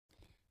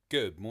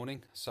Good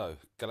morning. So,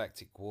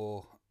 Galactic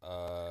War.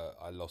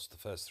 I lost the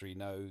first three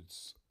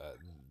nodes.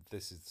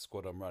 This is the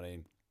squad I'm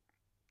running.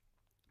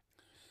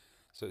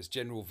 So it's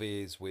General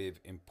Veers with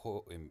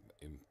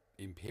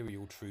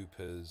Imperial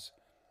Troopers,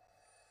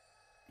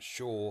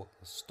 Shaw,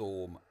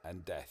 Storm,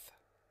 and Death.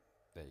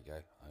 There you go.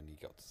 I only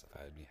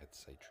had to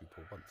say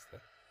trooper once there.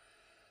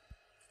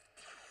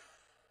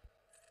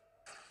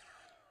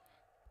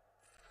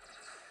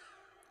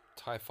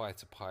 TIE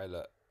Fighter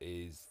Pilot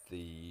is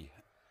the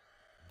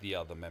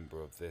other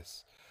member of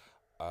this.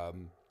 I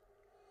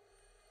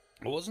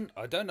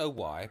don't know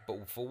why,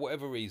 but for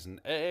whatever reason,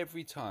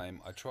 every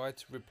time I try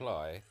to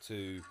reply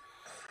to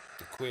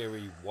the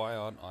query, why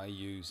aren't I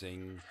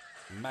using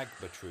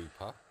Magma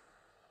Trooper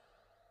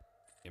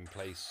in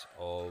place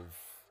of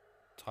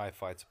TIE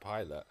Fighter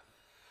Pilot?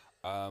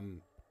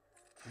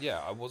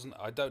 Yeah,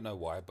 I don't know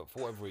why, but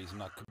for whatever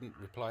reason, I couldn't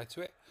reply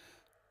to it.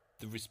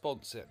 The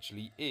response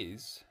actually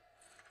is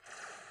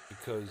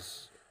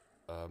because,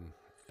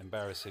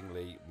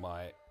 embarrassingly,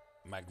 my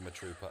Magma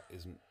Trooper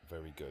isn't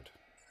very good.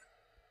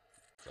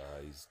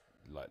 He's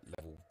like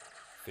level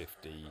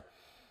 50,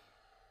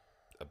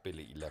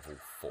 ability level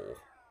 4.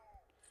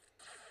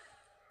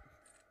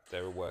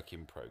 They're a work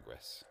in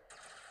progress.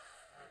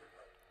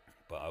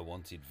 But I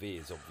wanted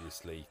Veers,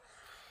 obviously.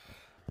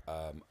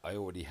 I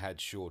already had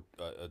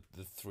the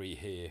three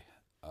here.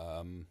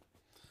 I'm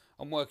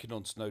working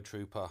on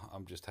Snowtrooper.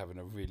 I'm just having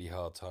a really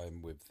hard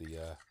time with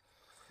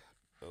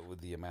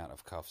the amount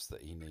of cuffs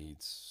that he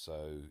needs.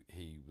 So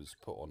he was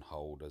put on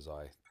hold as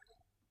I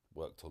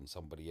worked on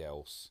somebody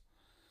else,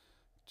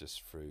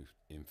 just through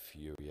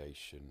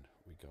infuriation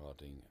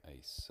regarding a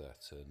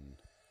certain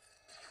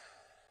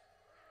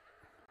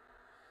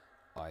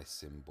eye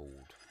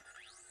symboled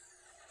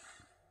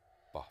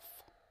buff.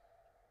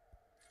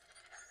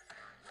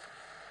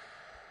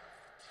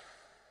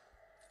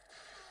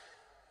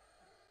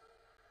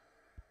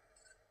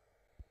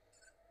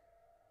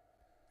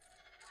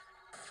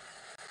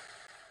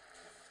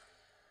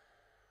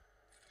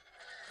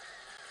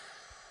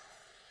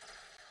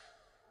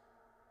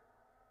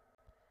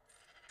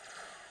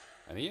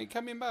 And he ain't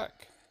coming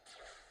back.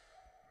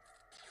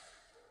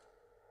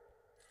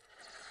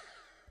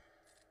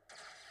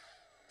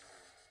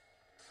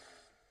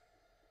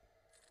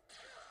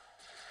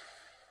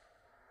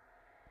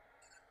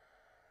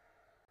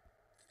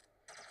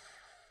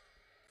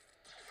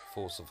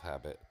 Force of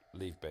habit.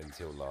 Leave Ben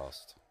till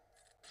last.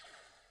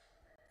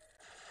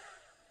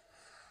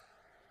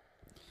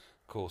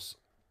 Of course,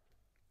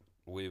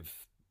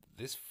 with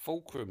this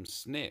Fulcrum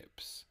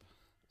Snips,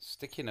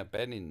 sticking a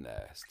Ben in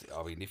there,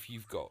 I mean, if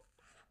you've got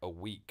a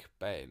weak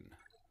Ben,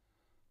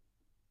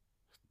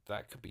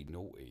 that could be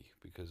naughty,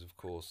 because of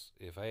course,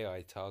 if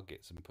AI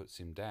targets and puts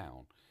him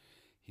down,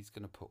 he's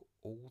going to put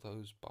all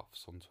those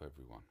buffs onto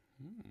everyone.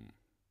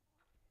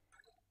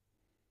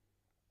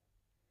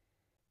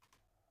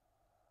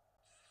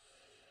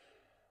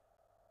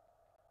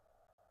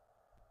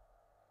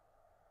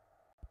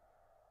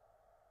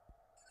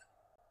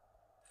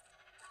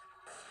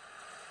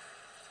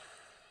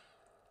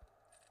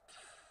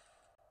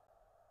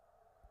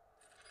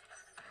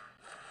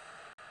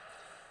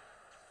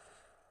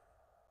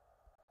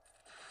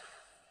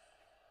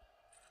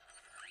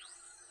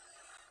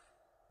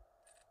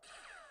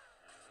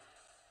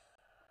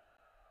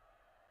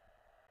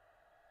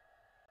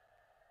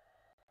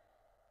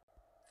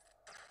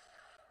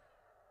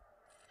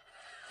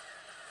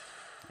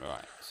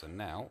 Right, so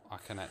now I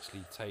can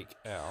actually take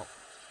out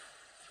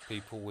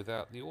people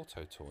without the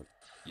auto taunt.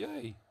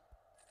 Yay!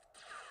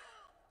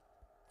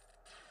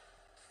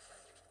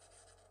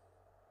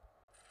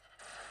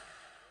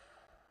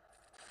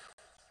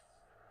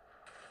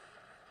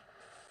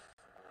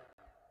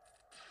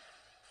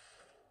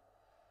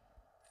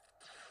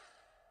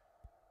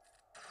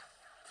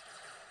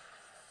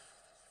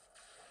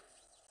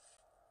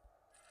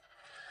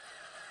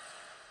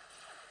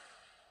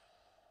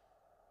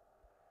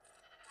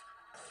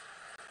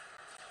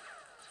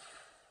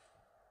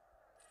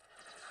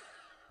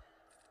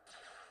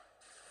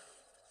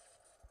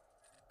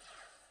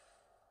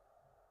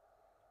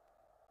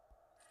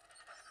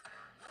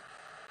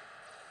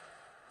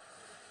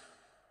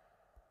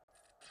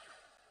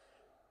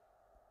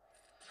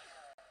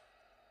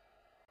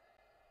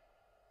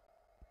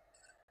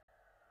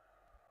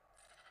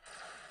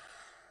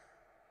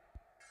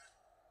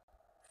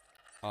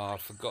 Oh, I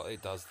forgot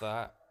it does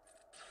that.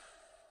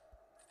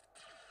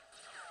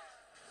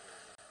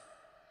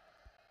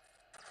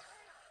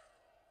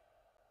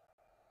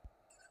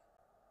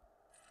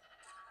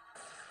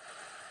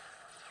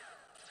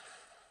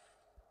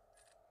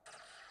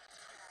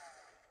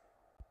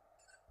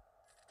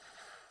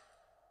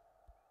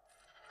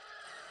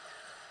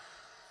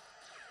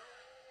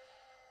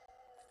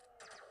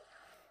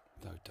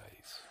 No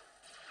days.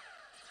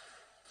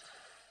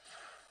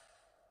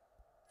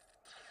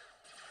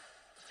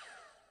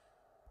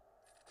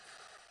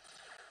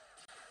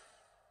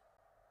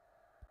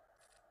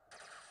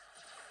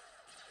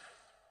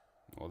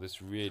 Well,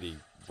 this really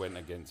went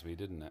against me,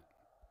 didn't it?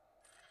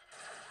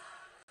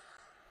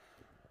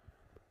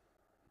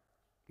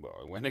 Well,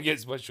 I went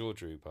against my shore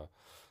trooper,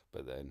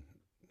 but then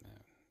yeah,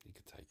 he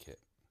could take it.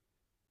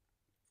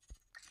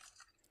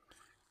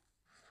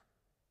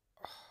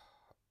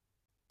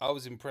 I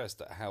was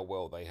impressed at how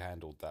well they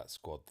handled that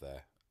squad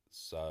there.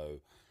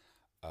 So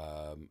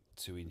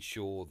to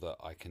ensure that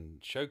I can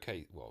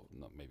showcase, well,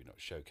 not maybe not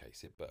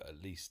showcase it, but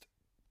at least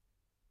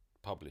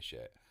publish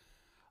it,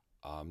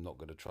 I'm not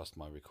going to trust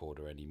my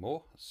recorder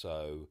anymore.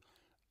 So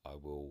I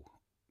will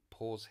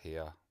pause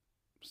here,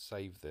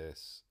 save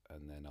this,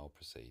 and then I'll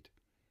proceed.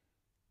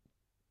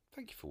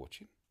 Thank you for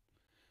watching,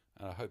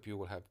 and I hope you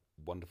all have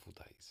wonderful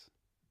days.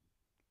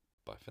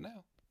 Bye for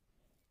now.